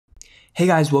Hey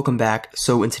guys, welcome back.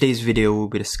 So in today's video, we'll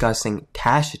be discussing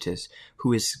Tacitus,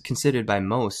 who is considered by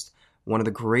most one of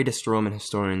the greatest Roman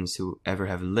historians who ever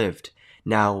have lived.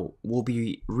 Now, we'll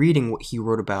be reading what he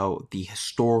wrote about the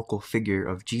historical figure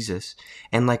of Jesus,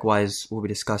 and likewise, we'll be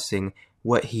discussing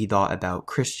what he thought about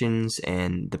Christians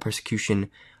and the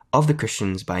persecution of the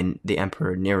Christians by the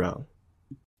Emperor Nero.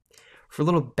 For a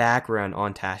little background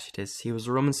on Tacitus, he was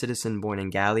a Roman citizen born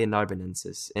in Gallia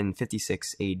Narbonensis in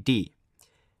 56 AD.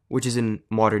 Which is in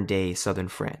modern-day southern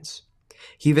France.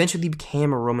 He eventually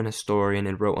became a Roman historian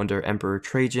and wrote under Emperor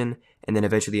Trajan and then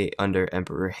eventually under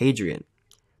Emperor Hadrian.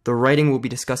 The writing we'll be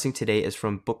discussing today is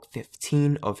from Book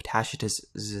 15 of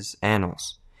Tacitus's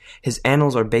Annals. His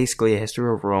annals are basically a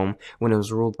history of Rome when it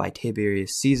was ruled by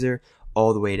Tiberius Caesar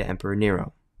all the way to Emperor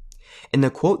Nero. In the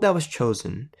quote that was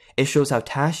chosen, it shows how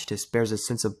Tacitus bears a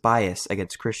sense of bias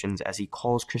against Christians as he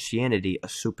calls Christianity a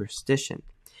superstition,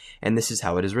 and this is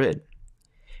how it is written.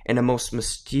 And a most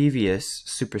mischievous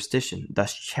superstition,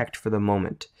 thus checked for the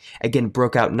moment, again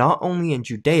broke out not only in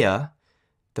Judea,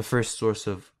 the first source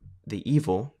of the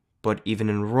evil, but even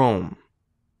in Rome.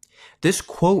 This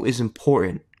quote is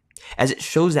important, as it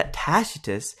shows that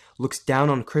Tacitus looks down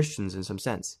on Christians in some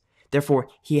sense. Therefore,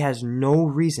 he has no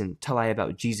reason to lie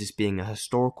about Jesus being a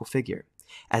historical figure,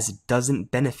 as it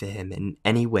doesn't benefit him in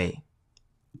any way.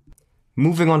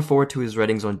 Moving on forward to his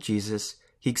writings on Jesus,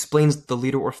 he explains the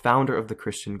leader or founder of the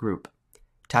Christian group.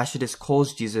 Tacitus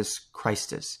calls Jesus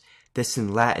Christus. This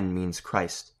in Latin means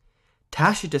Christ.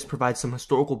 Tacitus provides some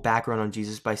historical background on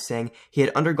Jesus by saying he had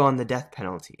undergone the death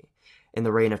penalty in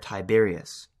the reign of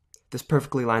Tiberius. This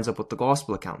perfectly lines up with the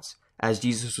gospel accounts, as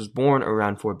Jesus was born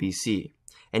around 4 BC,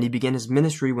 and he began his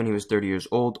ministry when he was 30 years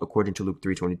old, according to Luke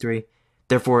 3:23.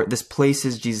 Therefore, this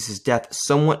places Jesus' death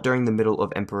somewhat during the middle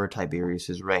of Emperor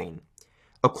Tiberius' reign.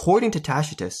 According to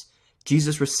Tacitus,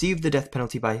 Jesus received the death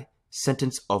penalty by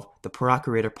sentence of the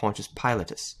procurator Pontius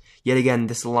Pilatus. Yet again,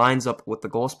 this lines up with the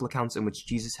gospel accounts in which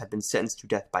Jesus had been sentenced to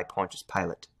death by Pontius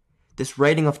Pilate. This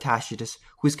writing of Tacitus,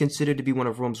 who is considered to be one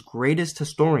of Rome's greatest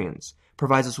historians,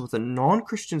 provides us with a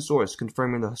non-Christian source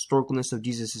confirming the historicalness of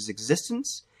Jesus'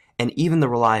 existence and even the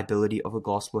reliability of the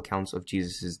gospel accounts of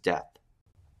Jesus' death.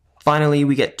 Finally,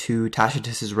 we get to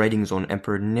Tacitus' writings on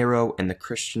Emperor Nero and the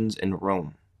Christians in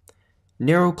Rome.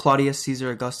 Nero Claudius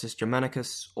Caesar Augustus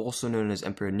Germanicus, also known as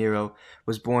Emperor Nero,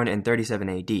 was born in 37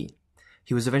 AD.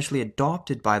 He was eventually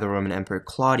adopted by the Roman Emperor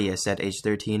Claudius at age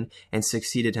 13 and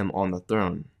succeeded him on the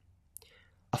throne.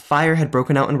 A fire had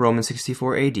broken out in Rome in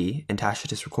 64 AD, and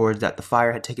Tacitus records that the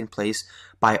fire had taken place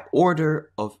by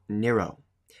order of Nero,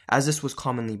 as this was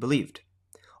commonly believed,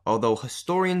 although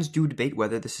historians do debate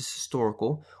whether this is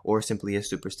historical or simply a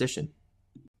superstition.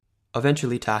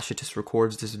 Eventually, Tacitus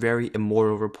records this very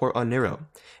immoral report on Nero,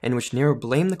 in which Nero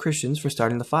blamed the Christians for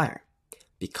starting the fire.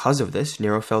 Because of this,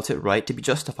 Nero felt it right to be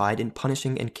justified in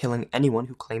punishing and killing anyone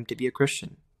who claimed to be a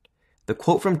Christian. The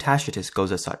quote from Tacitus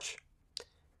goes as such: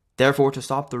 "Therefore, to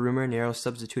stop the rumor, Nero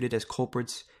substituted as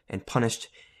culprits and punished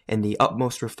in the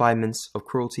utmost refinements of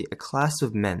cruelty a class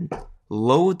of men,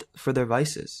 loathed for their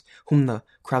vices, whom the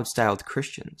crowd styled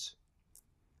Christians."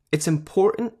 It's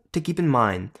important to keep in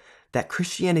mind that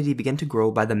Christianity began to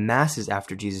grow by the masses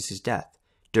after Jesus' death,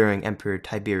 during Emperor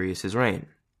Tiberius' reign.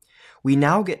 We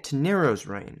now get to Nero's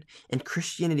reign, and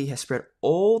Christianity has spread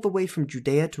all the way from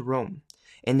Judea to Rome,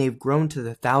 and they've grown to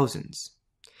the thousands.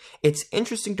 It's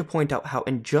interesting to point out how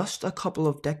in just a couple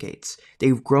of decades,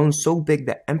 they've grown so big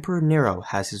that Emperor Nero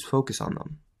has his focus on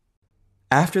them.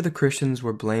 After the Christians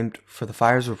were blamed for the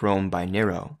fires of Rome by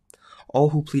Nero,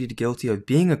 all who pleaded guilty of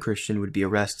being a Christian would be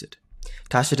arrested.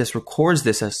 Tacitus records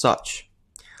this as such.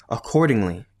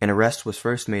 Accordingly, an arrest was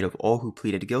first made of all who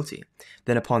pleaded guilty.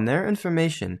 Then upon their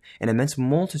information, an immense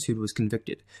multitude was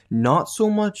convicted, not so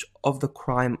much of the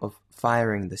crime of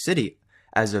firing the city,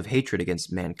 as of hatred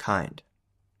against mankind.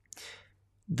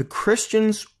 The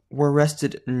Christians were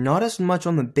arrested not as much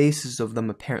on the basis of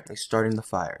them apparently starting the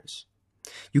fires.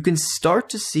 You can start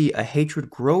to see a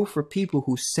hatred grow for people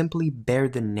who simply bear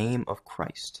the name of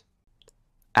Christ.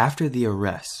 After the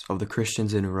arrests of the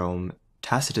Christians in Rome,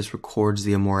 Tacitus records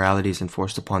the immoralities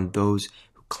enforced upon those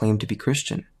who claim to be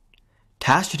Christian.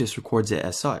 Tacitus records it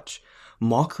as such.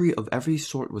 Mockery of every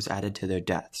sort was added to their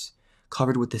deaths.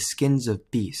 Covered with the skins of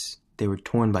beasts, they were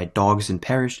torn by dogs and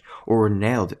perished, or were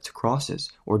nailed to crosses,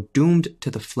 or doomed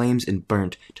to the flames and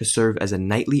burnt to serve as a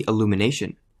nightly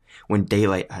illumination when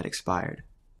daylight had expired.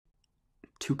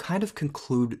 To kind of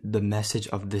conclude the message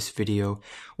of this video,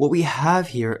 what we have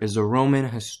here is a Roman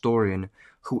historian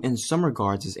who in some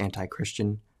regards is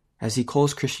anti-Christian, as he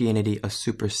calls Christianity a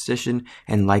superstition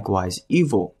and likewise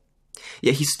evil.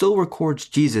 Yet he still records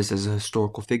Jesus as a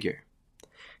historical figure.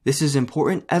 This is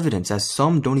important evidence, as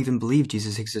some don't even believe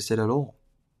Jesus existed at all.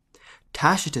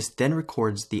 Tacitus then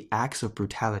records the acts of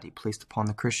brutality placed upon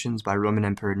the Christians by Roman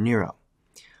Emperor Nero.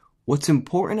 What's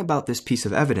important about this piece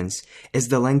of evidence is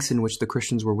the lengths in which the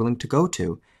Christians were willing to go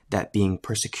to, that being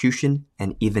persecution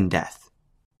and even death.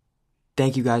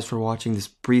 Thank you guys for watching this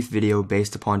brief video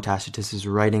based upon Tacitus's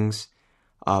writings.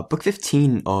 Book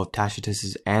 15 of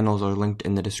Tacitus's Annals are linked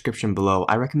in the description below.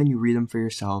 I recommend you read them for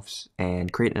yourselves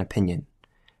and create an opinion.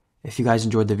 If you guys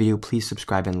enjoyed the video, please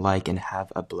subscribe and like, and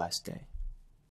have a blessed day.